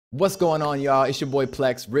What's going on, y'all? It's your boy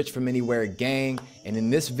Plex, Rich from Anywhere gang, and in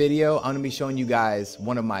this video I'm gonna be showing you guys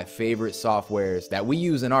one of my favorite softwares that we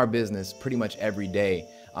use in our business pretty much every day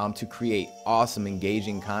to create awesome,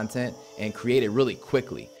 engaging content and create it really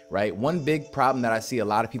quickly, right? One big problem that I see a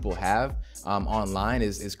lot of people have online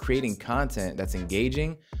is creating content that's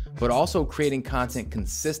engaging, but also creating content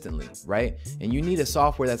consistently, right? And you need a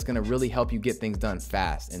software that's gonna really help you get things done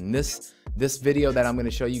fast. And this video that I'm going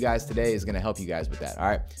to show you guys today is going to help you guys with that. All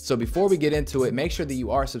right. So before we get into it, make sure that you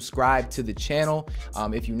are subscribed to the channel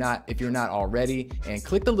if you're not already, and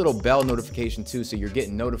click the little bell notification too, so you're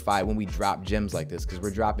getting notified when we drop gems like this, because we're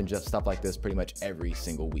dropping just stuff like this pretty much every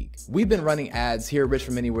single week. We've been running ads here at Rich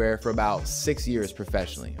from Anywhere for about 6 years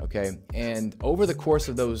professionally. Okay. And over the course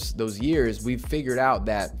of those years, we've figured out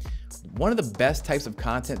that one of the best types of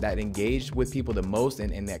content that engaged with people the most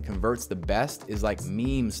and that converts the best is like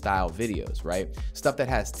meme style videos, right? Stuff that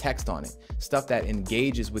has text on it, stuff that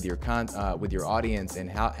engages with your audience and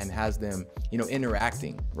has them, you know,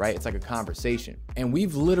 interacting, right? It's like a conversation. And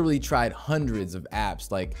we've literally tried hundreds of apps,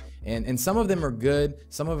 like, and some of them are good,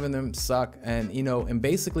 some of them suck, and you know, and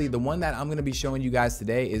basically the one that I'm going to be showing you guys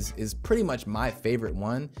today is pretty much my favorite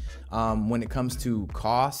one when it comes to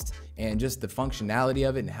cost and just the functionality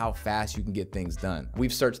of it and how fast you can get things done.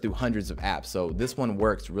 We've searched through hundreds of apps, so this one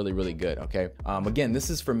works really, really good. Okay. Again, this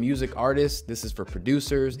is for music artists, this is for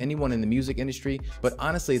producers, anyone in the music industry, but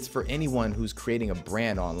honestly, it's for anyone who's creating a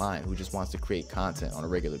brand online, who just wants to create content on a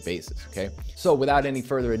regular basis. Okay. So without any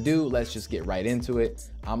further ado, let's just get right into it.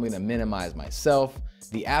 I'm going to minimize myself.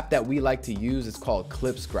 The app that we like to use is called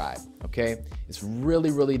Transcribe. Okay. It's really,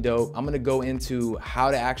 really dope. I'm going to go into how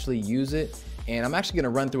to actually use it, and I'm actually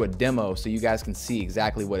going to run through a demo so you guys can see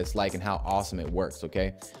exactly what it's like and how awesome it works.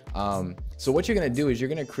 Okay. So what you're going to do is you're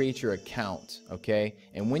going to create your account. Okay.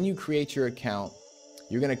 And when you create your account,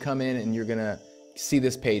 you're going to come in and you're going to see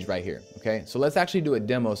this page right here. Okay. So let's actually do a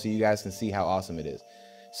demo so you guys can see how awesome it is.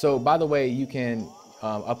 So by the way, you can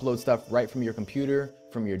upload stuff right from your computer,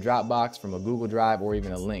 from your Dropbox, from a Google Drive, or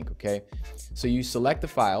even a link. Okay. So you select the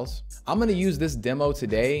files. I'm going to use this demo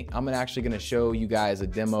today. I'm actually going to show you guys a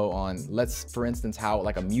demo on, for instance, how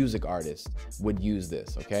like a music artist would use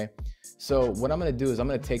this. Okay. So what I'm going to do is I'm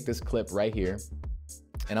going to take this clip right here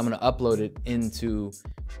and I'm going to upload it into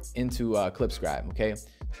Transcribe. Okay.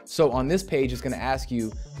 So on this page, it's going to ask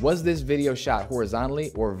you, was this video shot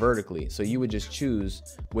horizontally or vertically? So you would just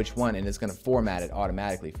choose which one, and it's going to format it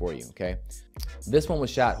automatically for you. Okay. This one was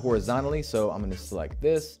shot horizontally, so I'm going to select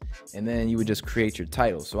this, and then you would just create your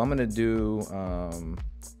title. So I'm going to do, so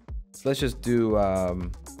let's just do,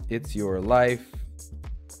 It's Your Life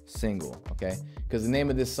single. Okay. Because the name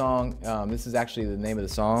of this song, this is actually the name of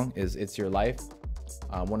the song is It's Your Life.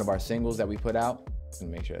 One of our singles that we put out. And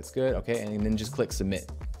make sure that's good. Okay. And then just click submit.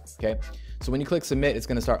 Okay. So when you click submit, it's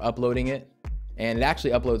going to start uploading it, and it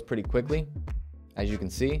actually uploads pretty quickly. As you can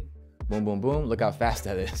see, boom, boom, boom. Look how fast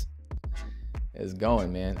that is. It's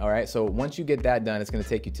going, man. All right. So once you get that done, it's going to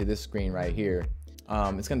take you to this screen right here.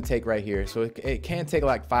 It's going to take right here. So it can take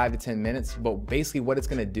like 5 to 10 minutes, but basically what it's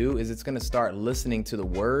going to do is it's going to start listening to the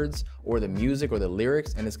words or the music or the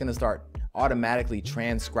lyrics, and it's going to start automatically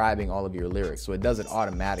transcribing all of your lyrics. So it does it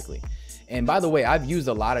automatically. And by the way, I've used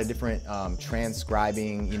a lot of different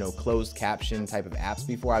transcribing, you know, closed caption type of apps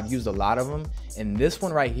before. I've used a lot of them, and this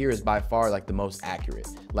one right here is by far like the most accurate.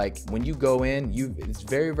 Like when you go in, it's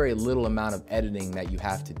very, very little amount of editing that you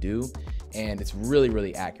have to do, and it's really,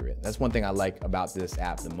 really accurate. That's one thing I like about this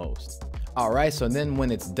app the most. All right, so then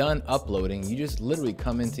when it's done uploading, you just literally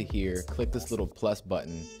come into here, click this little plus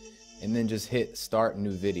button, and then just hit start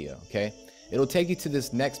new video. Okay, it'll take you to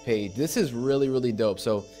this next page. This is really, really dope.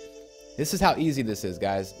 So this is how easy this is,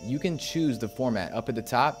 guys. You can choose the format up at the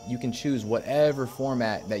top. You can choose whatever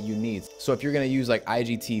format that you need. So if you're going to use like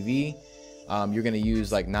IGTV, you're going to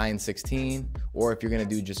use like 9:16, or if you're going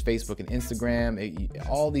to do just Facebook and Instagram,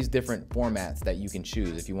 all these different formats that you can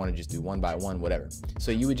choose if you want to just do one by one, whatever.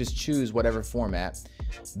 So you would just choose whatever format.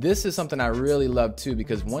 This is something I really love too,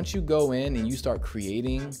 because once you go in and you start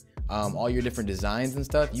creating all your different designs and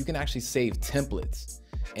stuff, you can actually save templates.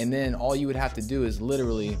 And then all you would have to do is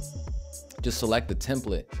literally just select the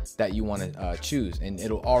template that you want to choose, and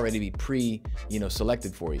it'll already be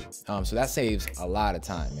selected for you. So that saves a lot of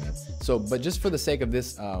time, man. So, but just for the sake of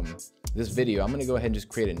this this video, I'm going to go ahead and just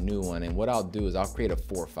create a new one. And what I'll do is I'll create a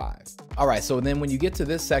 4:5. All right. So then when you get to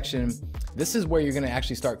this section, this is where you're going to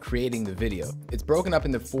actually start creating the video. It's broken up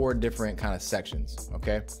into 4 different kind of sections.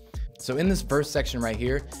 Okay. So in this first section right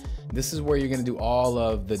here, this is where you're going to do all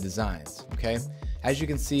of the designs. Okay. as you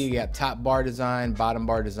can see, you got top bar design, bottom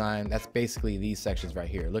bar design. That's basically these sections right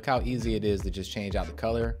here. Look how easy it is to just change out the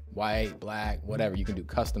color, white, black, whatever. You can do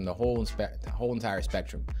custom the whole entire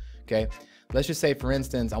spectrum. Okay, let's just say, for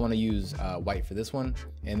instance, I want to use white for this one,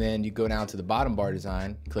 and then you go down to the bottom bar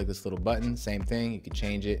design, click this little button, same thing. You can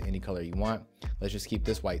change it any color you want. Let's just keep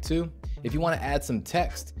this white too. If you want to add some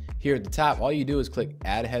text here at the top, all you do is click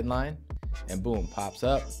add headline, and boom, pops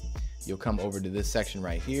up. You'll come over to this section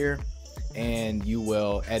right here, and you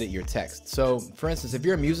will edit your text. So for instance, if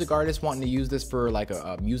you're a music artist wanting to use this for like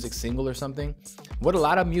a music single or something, what a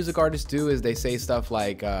lot of music artists do is they say stuff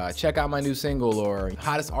like, check out my new single, or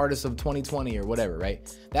hottest artist of 2020, or whatever,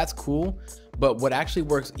 right? That's cool. But what actually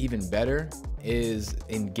works even better is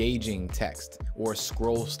engaging text or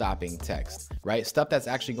scroll stopping text, right? Stuff that's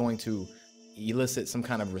actually going to elicit some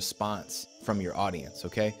kind of response from your audience,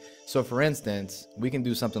 okay? So for instance, we can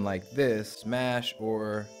do something like this, smash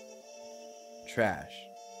or trash,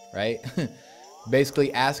 right?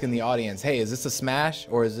 Basically asking the audience, hey, is this a smash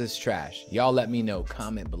or is this trash? Y'all let me know,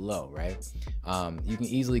 comment below, right? You can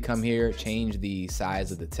easily come here, change the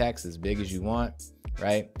size of the text as big as you want,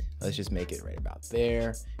 right? Let's just make it right about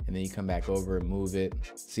there. And then you come back over and move it.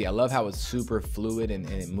 See, I love how it's super fluid and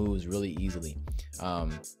it moves really easily.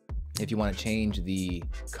 If you want to change the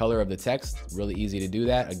color of the text, really easy to do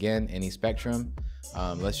that. Again, any spectrum.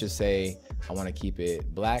 Let's just say I want to keep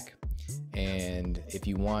it black. And if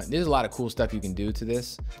you want, there's a lot of cool stuff you can do to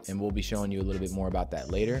this, and we'll be showing you a little bit more about that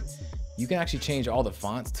later. You can actually change all the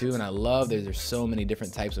fonts too, and I love there's so many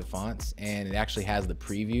different types of fonts, and it actually has the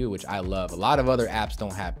preview, which I love. A lot of other apps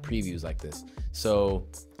don't have previews like this. So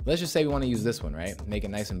let's just say we want to use this one, right? Make it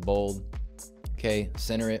nice and bold. Okay,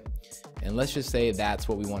 center it, and let's just say that's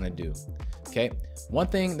what we want to do. Okay, one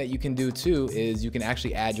thing that you can do too is you can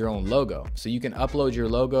actually add your own logo. So you can upload your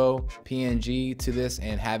logo PNG to this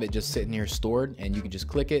and have it just sitting here stored, and you can just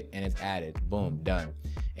click it and it's added. Boom, done.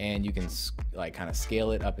 And you can like kind of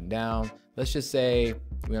scale it up and down. Let's just say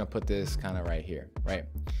we're gonna put this kind of right here, right?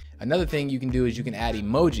 Another thing you can do is you can add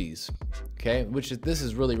emojis, okay? This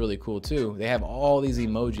is really, really cool too. They have all these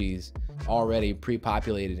emojis already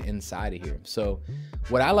pre-populated inside of here. So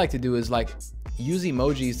what I like to do is like use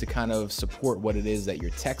emojis to kind of support what it is that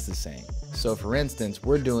your text is saying. So for instance,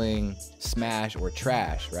 we're doing smash or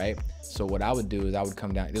trash, right? So what I would do is I would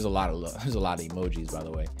come down, there's a lot of emojis, by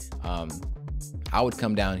the way. I would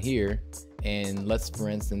come down here and let's, for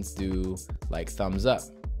instance, do like thumbs up,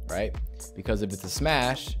 right? Because if it's a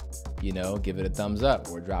smash, you know, give it a thumbs up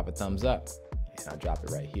or drop a thumbs up. And I'll drop it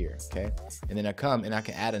right here, okay? And then I come and I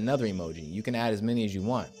can add another emoji. You can add as many as you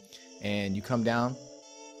want. And you come down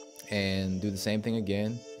and do the same thing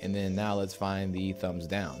again. And then now let's find the thumbs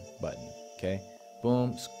down button, okay?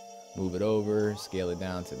 Boom, move it over, scale it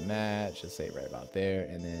down to match. Let's say right about there,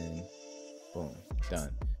 and then boom,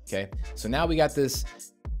 done, okay? So now we got this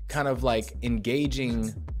kind of like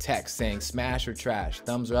engaging text saying smash or trash,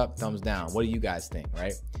 thumbs up, thumbs down. What do you guys think,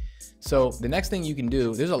 right? So the next thing you can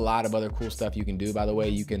do, there's a lot of other cool stuff you can do, by the way.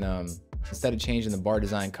 You can, instead of changing the bar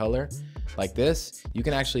design color like this, you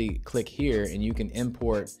can actually click here and you can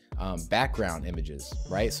import background images,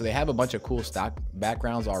 right? So they have a bunch of cool stock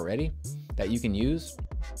backgrounds already that you can use,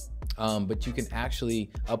 but you can actually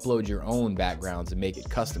upload your own backgrounds and make it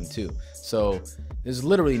custom too. So there's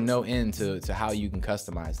literally no end to how you can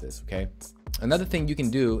customize this, okay? Another thing you can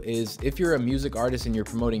do is if you're a music artist and you're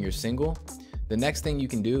promoting your single, the next thing you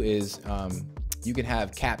can do is you can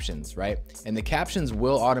have captions, right? And the captions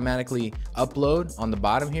will automatically upload on the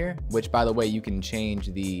bottom here, which by the way, you can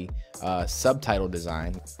change the subtitle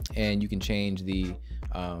design and you can change the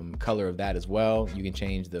color of that as well. You can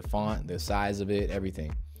change the font, the size of it,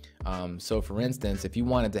 everything. So for instance, if you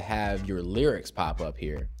wanted to have your lyrics pop up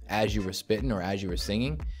here as you were spitting or as you were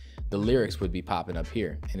singing, the lyrics would be popping up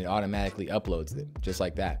here and it automatically uploads it just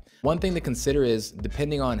like that. One thing to consider is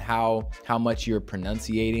depending on how much you're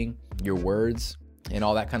pronunciating your words and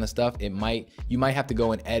all that kind of stuff, you might have to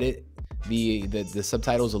go and edit the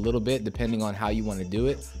subtitles a little bit depending on how you want to do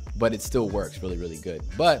it, but it still works really, really good.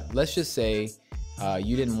 But let's just say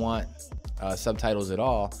you didn't want subtitles at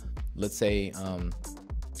all. Let's say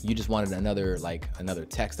you just wanted another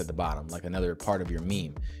text at the bottom, like another part of your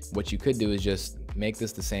meme. What you could do is just make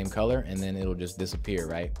this the same color and then it'll just disappear,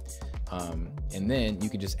 right? And then you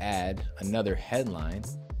could just add another headline,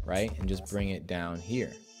 right? And just bring it down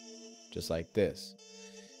here, just like this.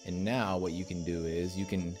 And now what you can do is you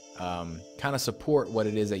can kind of support what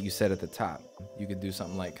it is that you said at the top. You could do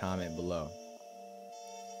something like comment below,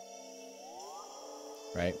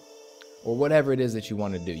 right? Or whatever it is that you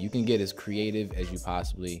want to do. You can get as creative as you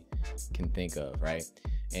possibly can think of, right?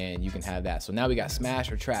 and you can have that. So now we got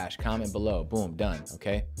smash or trash, comment below, boom, done,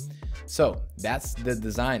 okay? So that's the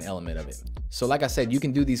design element of it. So like I said, you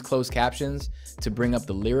can do these closed captions to bring up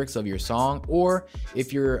the lyrics of your song, or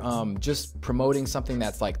if you're just promoting something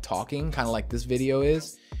that's like talking, kind of like this video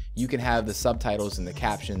is, you can have the subtitles and the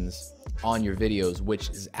captions on your videos, which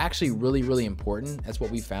is actually really, really important. That's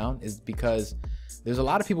what we found, is because there's a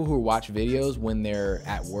lot of people who watch videos when they're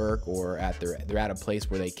at work or they're at a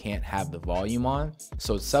place where they can't have the volume on.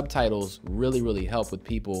 So subtitles really, really help with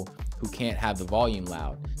people who can't have the volume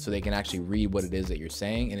loud, so they can actually read what it is that you're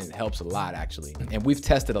saying, and it helps a lot actually. And we've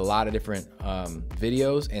tested a lot of different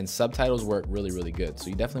videos, and subtitles work really, really good. So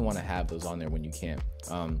you definitely want to have those on there when you can.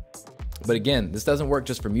 But again, this doesn't work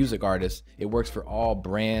just for music artists. It works for all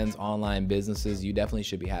brands, online businesses. You definitely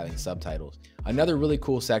should be having subtitles. Another really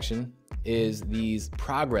cool section is these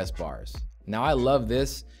progress bars. Now I love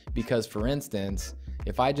this because, for instance,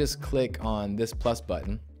 if I just click on this plus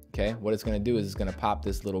button, okay, what it's gonna do is it's gonna pop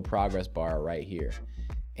this little progress bar right here.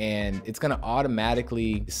 And it's gonna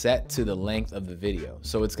automatically set to the length of the video.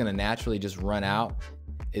 So it's gonna naturally just run out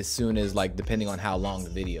as soon as, like, depending on how long the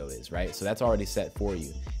video is, right? So that's already set for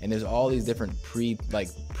you. And there's all these different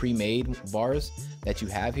pre-made bars that you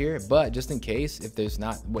have here, but just in case, if there's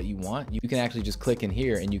not what you want, you can actually just click in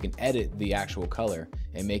here and you can edit the actual color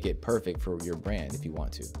and make it perfect for your brand if you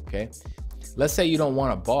want to, okay? Let's say you don't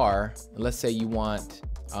want a bar. Let's say you want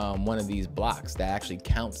one of these blocks that actually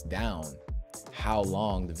counts down how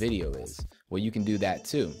long the video is. Well, you can do that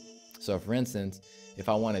too. So for instance, if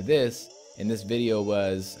I wanted this, and this video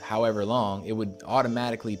was however long, it would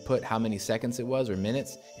automatically put how many seconds it was or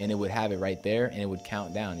minutes, and it would have it right there, and it would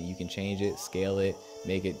count down, and you can change it, scale it,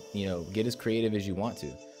 make it, you know, get as creative as you want to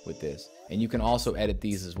with this. And you can also edit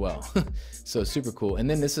these as well. So super cool. And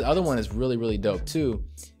then this other one is really, really dope too,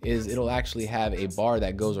 is it'll actually have a bar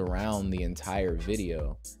that goes around the entire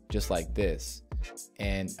video, just like this.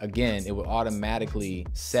 And again, it will automatically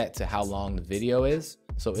set to how long the video is.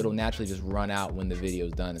 So it'll naturally just run out when the video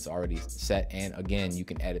is done. It's already set. And again, you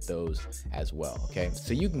can edit those as well, okay?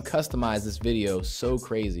 So you can customize this video so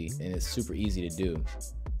crazy, and it's super easy to do.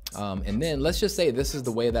 And then let's just say this is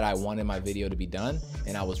the way that I wanted my video to be done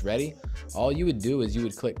and I was ready. All you would do is you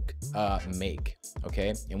would click make,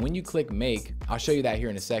 okay? And when you click make, I'll show you that here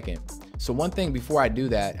in a second. So one thing before I do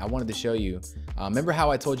that, I wanted to show you, remember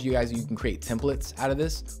how I told you guys you can create templates out of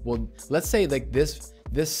this? Well, let's say like this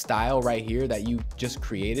style right here that you just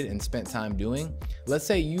created and spent time doing, let's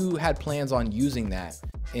say you had plans on using that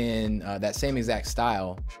in that same exact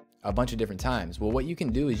style a bunch of different times. Well, what you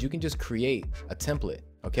can do is you can just create a template,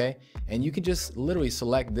 okay? And you can just literally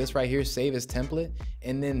select this right here, save as template,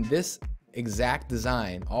 and then this exact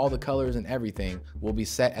design, all the colors and everything will be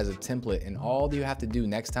set as a template. And all you have to do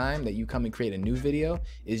next time that you come and create a new video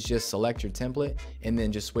is just select your template and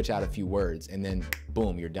then just switch out a few words, and then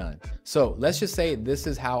boom, you're done. So let's just say this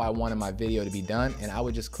is how I wanted my video to be done, and I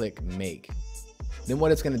would just click make. Then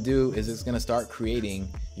what it's gonna do is it's gonna start creating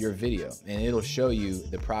your video, and it'll show you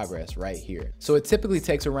the progress right here. So it typically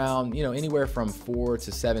takes around, you know, anywhere from 4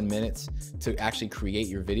 to 7 minutes to actually create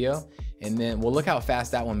your video. And then, well, look how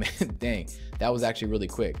fast that one made. Dang, that was actually really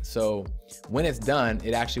quick. So when it's done,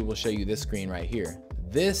 it actually will show you this screen right here.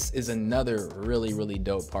 This is another really, really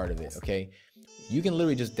dope part of it, okay? You can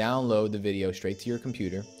literally just download the video straight to your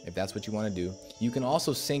computer if that's what you wanna do. You can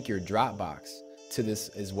also sync your Dropbox to this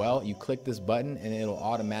as well. You click this button and it'll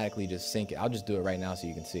automatically just sync it. I'll just do it right now so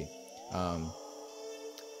you can see.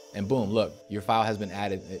 And boom, look, your file has been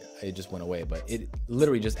added. It just went away, but it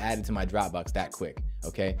literally just added to my Dropbox that quick,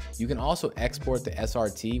 okay? You can also export the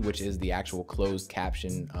SRT, which is the actual closed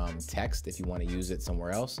caption text if you wanna use it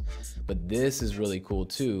somewhere else. But this is really cool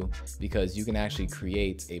too, because you can actually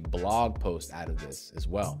create a blog post out of this as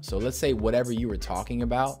well. So let's say whatever you were talking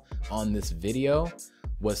about on this video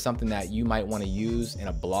was something that you might wanna use in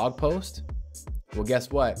a blog post. Well,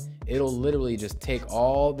 guess what? It'll literally just take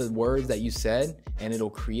all the words that you said and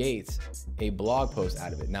it'll create a blog post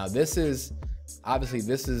out of it. Now, this is obviously,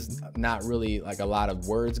 this is not really like a lot of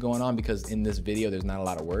words going on, because in this video, there's not a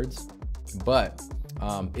lot of words. But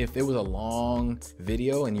if it was a long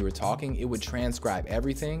video and you were talking, it would transcribe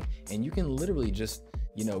everything, and you can literally just,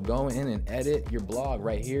 you know, go in and edit your blog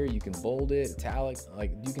right here. You can bold it, italic,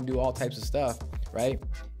 like you can do all types of stuff, right?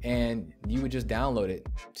 and you would just download it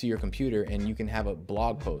to your computer and you can have a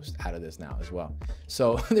blog post out of this now as well.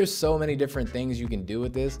 So there's so many different things you can do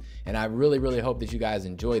with this, and I really hope that you guys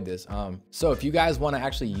enjoyed this. So if you guys want to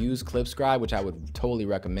actually use Transcribe, which I would totally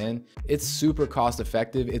recommend, it's super cost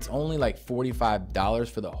effective. It's only like $45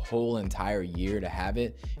 for the whole entire year to have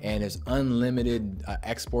it, and there's unlimited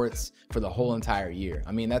exports for the whole entire year.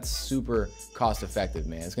 I mean, that's super cost effective,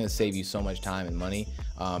 man. It's going to save you so much time and money,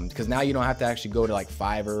 because now you don't have to actually go to like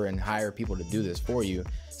Fiverr and hire people to do this for you.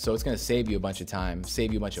 So it's going to save you a bunch of time,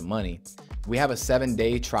 save you a bunch of money. We have a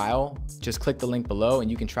 7-day trial. Just click the link below and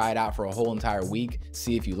you can try it out for a whole entire week,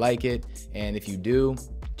 see if you like it, and if you do,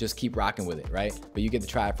 just keep rocking with it, right? But you get to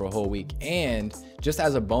try it for a whole week. And just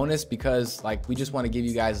as a bonus, because like we just want to give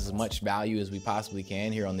you guys as much value as we possibly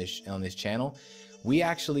can here on this channel, we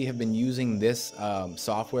actually have been using this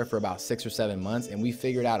software for about 6 or 7 months, and we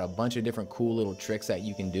figured out a bunch of different cool little tricks that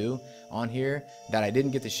you can do on here that I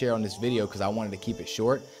didn't get to share on this video because I wanted to keep it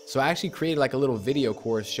short. So I actually created like a little video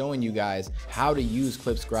course showing you guys how to use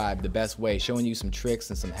Transcribe the best way, showing you some tricks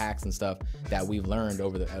and some hacks and stuff that we've learned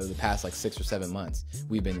over the past like 6 or 7 months.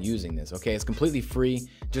 We've been using this, okay? It's completely free.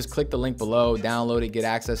 Just click the link below, download it, get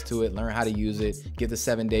access to it, learn how to use it, get the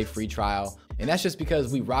 7-day free trial. And that's just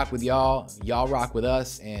because we rock with y'all, y'all rock with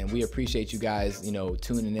us, and we appreciate you guys, you know,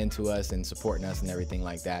 tuning into us and supporting us and everything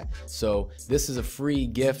like that. So this is a free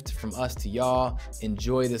gift from us to y'all.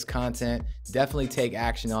 Enjoy this content. Definitely take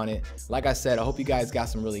action on it. Like I said, I hope you guys got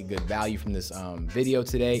some really good value from this video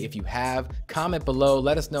today. If you have, comment below.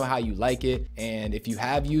 Let us know how you like it. And if you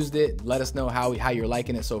have used it, let us know how you're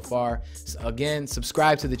liking it so far. So again,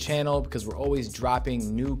 subscribe to the channel because we're always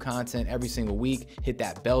dropping new content every single week. Hit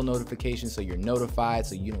that bell notification so you're notified,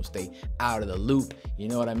 so you don't stay out of the loop. You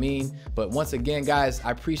know what I mean? But once again, guys,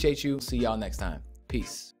 I appreciate you. See y'all next time.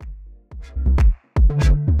 Peace.